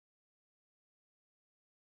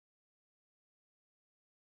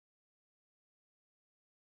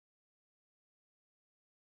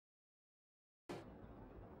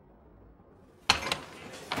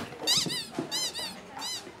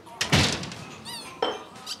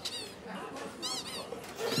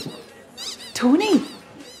Tony,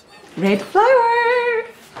 red flower.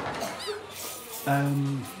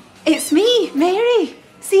 It's me, Mary.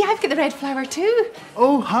 See, I've got the red flower too.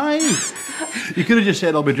 Oh, hi. You could have just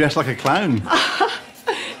said I'll be dressed like a clown.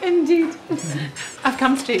 Indeed. I've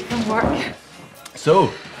come straight from work.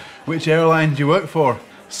 So, which airline do you work for?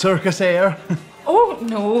 Circus Air? Oh,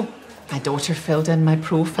 no. My daughter filled in my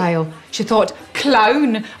profile. She thought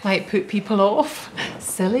clown might put people off.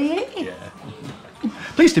 Silly, eh? Yeah.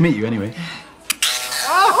 Pleased to meet you anyway.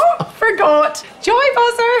 Oh, forgot. Joy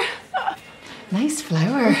buzzer. Nice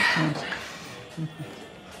flower.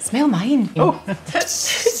 Smell mine. Oh.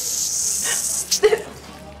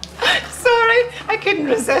 Sorry, I couldn't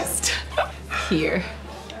resist. Here.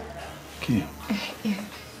 Okay. Yeah.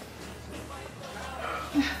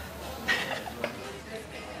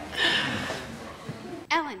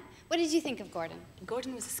 Ellen, what did you think of Gordon?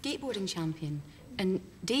 Gordon was a skateboarding champion, and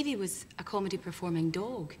Davy was a comedy performing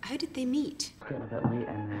dog. How did they meet? Getting a bit late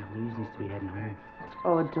and Louise needs to be heading home.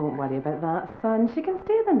 Oh, don't worry about that, son. She can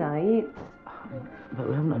stay the night. But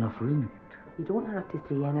we haven't enough room. You don't have to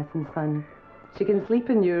say anything, son. She can sleep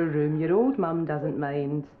in your room. Your old mum doesn't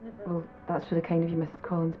mind. Well, that's really kind of you, Mrs.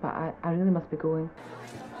 Collins, but I really must be going.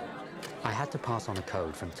 I had to pass on a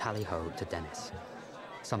code from Tally-Ho to Dennis,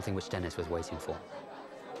 something which Dennis was waiting for.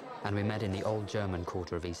 And we met in the old German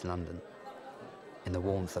quarter of East London, in the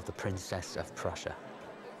warmth of the Princess of Prussia,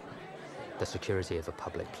 the security of a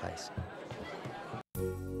public place.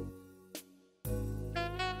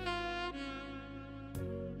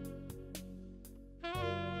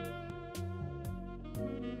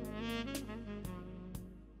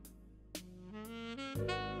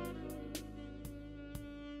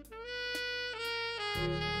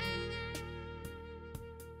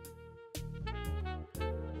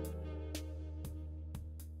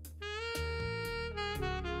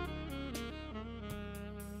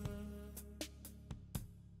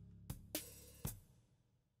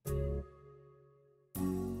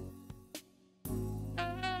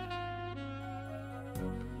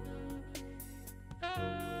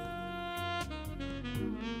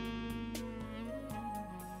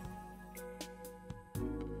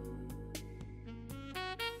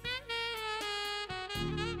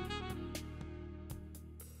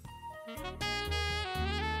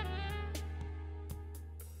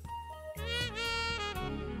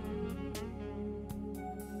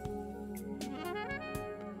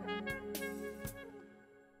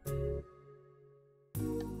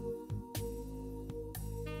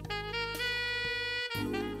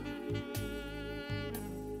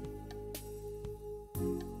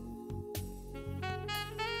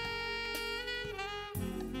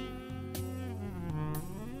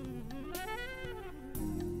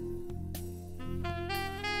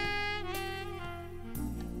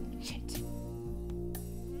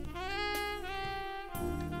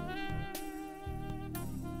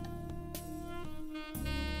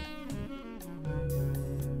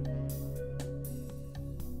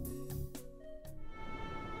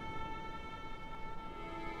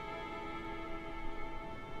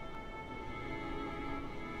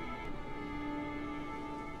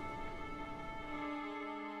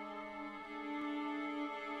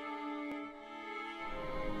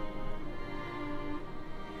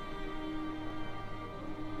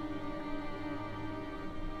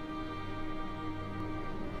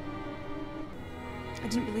 I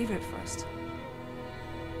didn't believe her at first.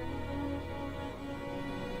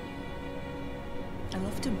 I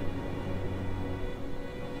loved him.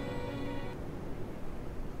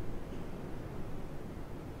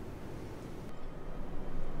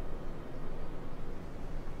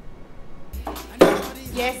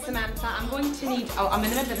 Yes, Samantha, I'm going to need... Oh, I'm in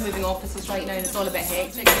the middle of moving offices right now and it's all a bit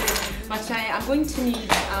hectic. But I'm going to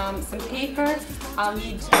need some paper. I'll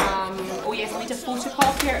need... oh yes, I'll need a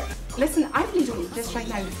photocopier. Listen, I really don't need this right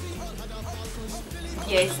now.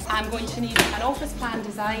 Yes, I'm going to need an office plan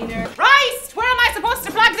designer. Right! Where am I supposed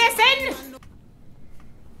to plug this in?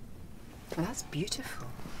 Well, that's beautiful.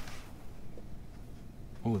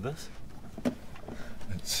 Oh, this?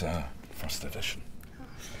 It's first edition.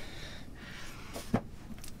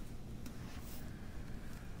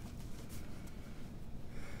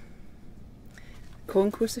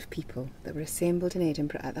 Concourse of people that were assembled in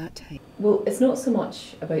Edinburgh at that time. Well, it's not so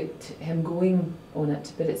much about him going on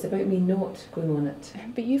it, but it's about me not going on it.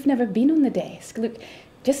 But you've never been on the desk. Look,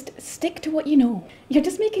 just stick to what you know. You're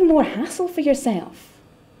just making more hassle for yourself.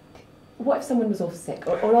 What if someone was off sick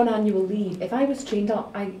or on annual leave? If I was trained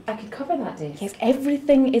up, I could cover that desk. Yes,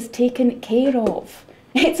 everything is taken care of.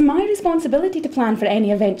 It's my responsibility to plan for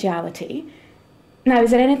any eventuality. Now,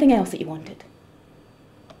 is there anything else that you wanted?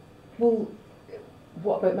 Well,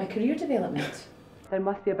 What about my career development? There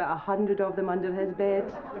must be about 100 of them under his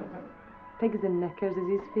bed. Pigs and knickers is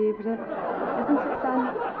his favourite, isn't it,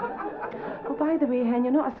 son? Oh, by the way, Hen,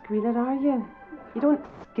 you're not a squealer, are you? You don't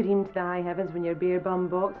scream to the high heavens when you're bare bum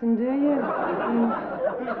boxing, do you?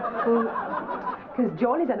 Because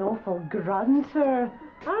Johnny's an awful grunter,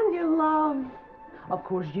 aren't you, love? Of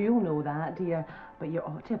course, you'll know that, dear, but you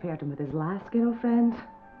ought to have heard him with his last girlfriend.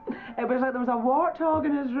 It was like there was a warthog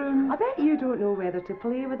in his room. I bet you don't know whether to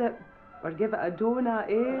play with it or give it a donut,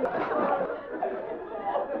 eh?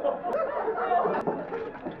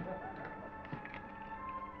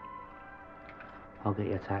 I'll get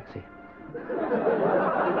you a taxi.